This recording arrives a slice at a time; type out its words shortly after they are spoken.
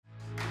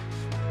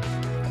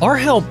Our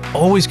help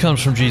always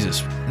comes from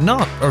Jesus,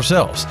 not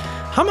ourselves.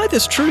 How might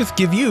this truth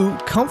give you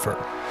comfort?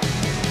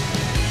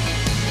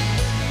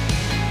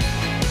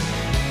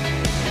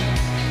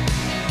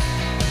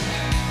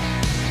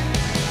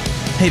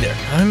 Hey there,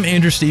 I'm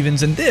Andrew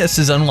Stevens, and this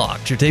is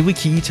Unlocked, your daily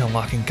key to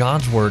unlocking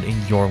God's Word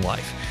in your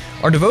life.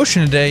 Our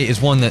devotion today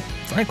is one that,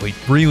 frankly,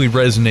 really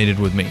resonated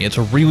with me. It's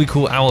a really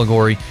cool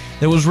allegory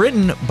that was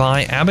written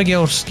by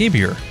Abigail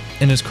Scibier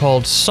and is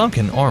called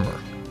Sunken Armor.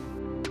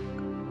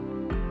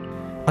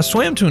 I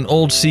swam to an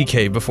old sea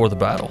cave before the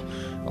battle.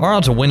 Our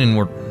odds of winning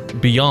were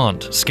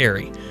beyond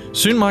scary.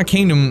 Soon my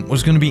kingdom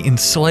was going to be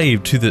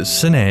enslaved to the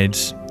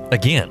Synads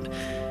again.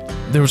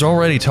 There was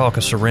already talk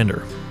of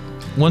surrender.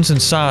 Once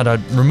inside,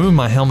 I'd removed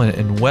my helmet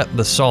and wept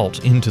the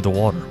salt into the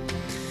water.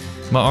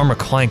 My armor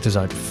clanked as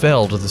I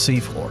fell to the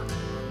seafloor.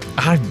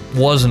 I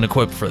wasn't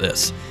equipped for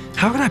this.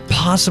 How could I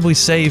possibly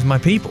save my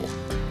people?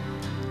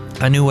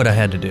 I knew what I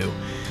had to do.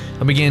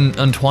 I began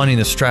untwining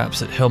the straps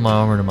that held my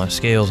armor to my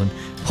scales and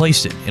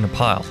placed it in a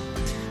pile.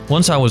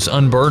 Once I was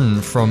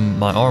unburdened from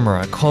my armor,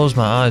 I closed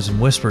my eyes and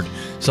whispered,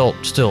 salt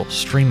still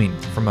streaming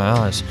from my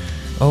eyes,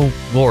 "Oh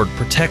Lord,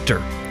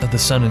 protector of the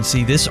sun and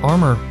sea, this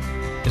armor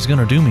is going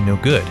to do me no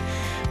good.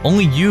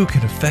 Only you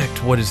can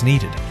effect what is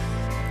needed.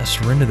 I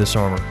surrender this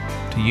armor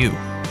to you."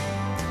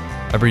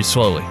 I breathed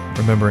slowly,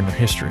 remembering our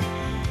history.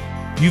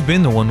 You've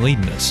been the one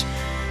leading us.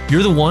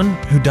 You're the one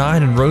who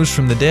died and rose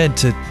from the dead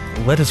to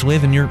let us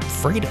live in your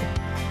freedom.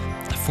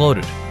 I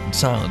floated in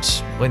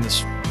silence, letting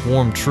this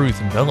warm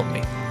truth envelop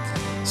me.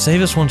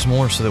 Save us once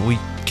more so that we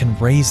can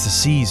raise the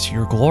seas to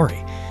your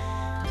glory.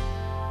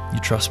 You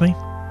trust me?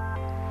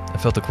 I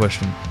felt the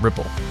question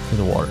ripple through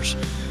the waters.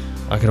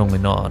 I could only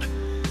nod.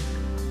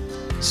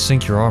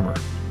 Sink your armor.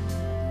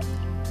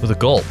 With a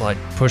gulp, I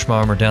pushed my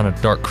armor down a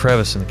dark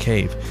crevice in the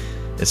cave.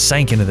 It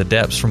sank into the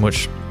depths from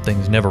which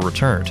things never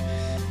returned.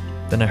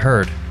 Then I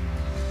heard,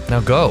 "Now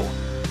go."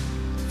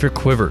 Fear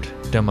quivered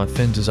down my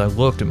fins as I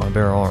looked at my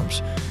bare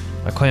arms.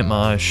 I clamped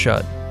my eyes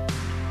shut.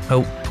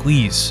 "Oh,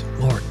 please,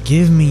 Lord,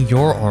 give me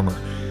your armor,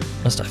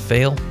 lest I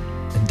fail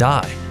and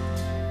die."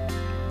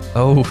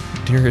 "Oh,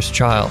 dearest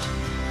child,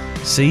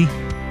 see,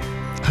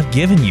 I've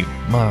given you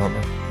my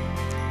armor.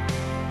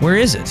 Where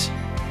is it?"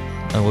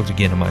 I looked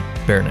again at my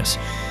bareness.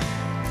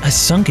 "I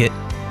sunk it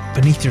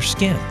beneath your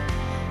skin.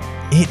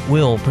 It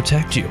will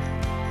protect you.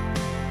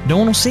 No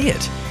one will see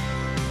it.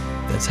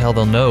 That's how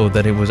they'll know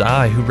that it was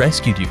I who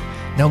rescued you.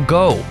 Now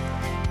go."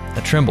 I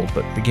trembled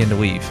but began to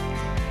leave.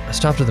 I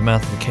stopped at the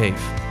mouth of the cave.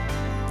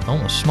 I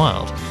almost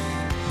smiled.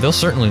 They'll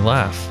certainly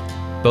laugh,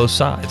 both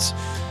sides.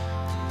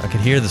 I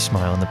could hear the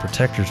smile in the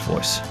protector's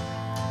voice.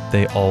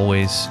 They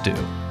always do.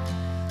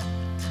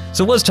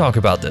 So let's talk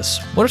about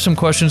this. What are some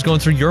questions going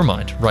through your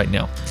mind right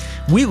now?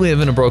 We live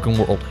in a broken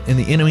world, and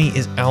the enemy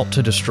is out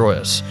to destroy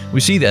us.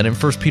 We see that in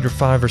 1 Peter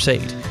 5, verse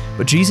 8.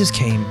 But Jesus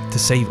came to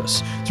save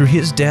us. Through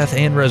his death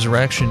and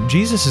resurrection,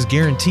 Jesus has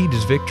guaranteed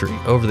his victory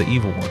over the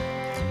evil one.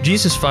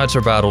 Jesus fights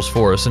our battles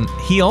for us, and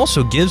he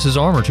also gives his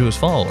armor to his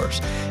followers.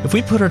 If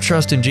we put our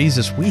trust in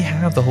Jesus, we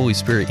have the Holy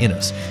Spirit in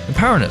us,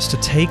 empowering us to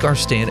take our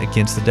stand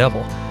against the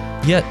devil.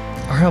 Yet,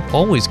 our help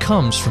always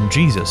comes from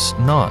Jesus,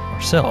 not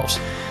ourselves.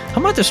 How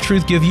might this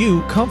truth give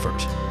you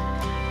comfort?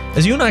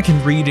 As you and I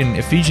can read in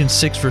Ephesians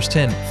 6, verse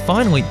 10,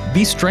 finally,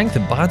 be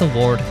strengthened by the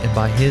Lord and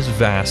by his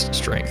vast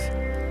strength.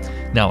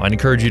 Now, I'd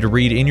encourage you to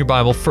read in your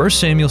Bible 1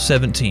 Samuel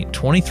 17,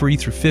 23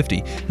 through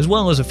 50, as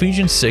well as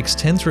Ephesians 6,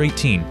 10 through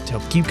 18, to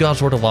help keep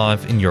God's Word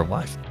alive in your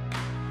life.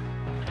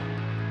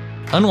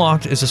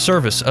 Unlocked is a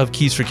service of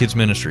Keys for Kids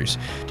Ministries.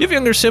 Do you have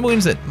younger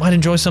siblings that might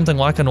enjoy something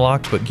like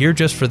Unlocked, but geared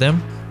just for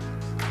them?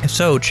 If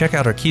so, check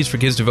out our Keys for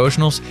Kids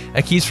devotionals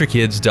at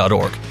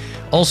keysforkids.org.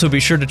 Also, be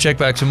sure to check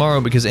back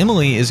tomorrow because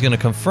Emily is going to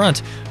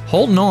confront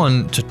holding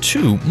on to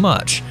too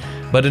much.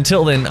 But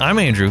until then, I'm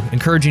Andrew,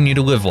 encouraging you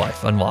to live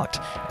life unlocked,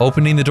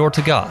 opening the door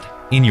to God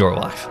in your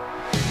life.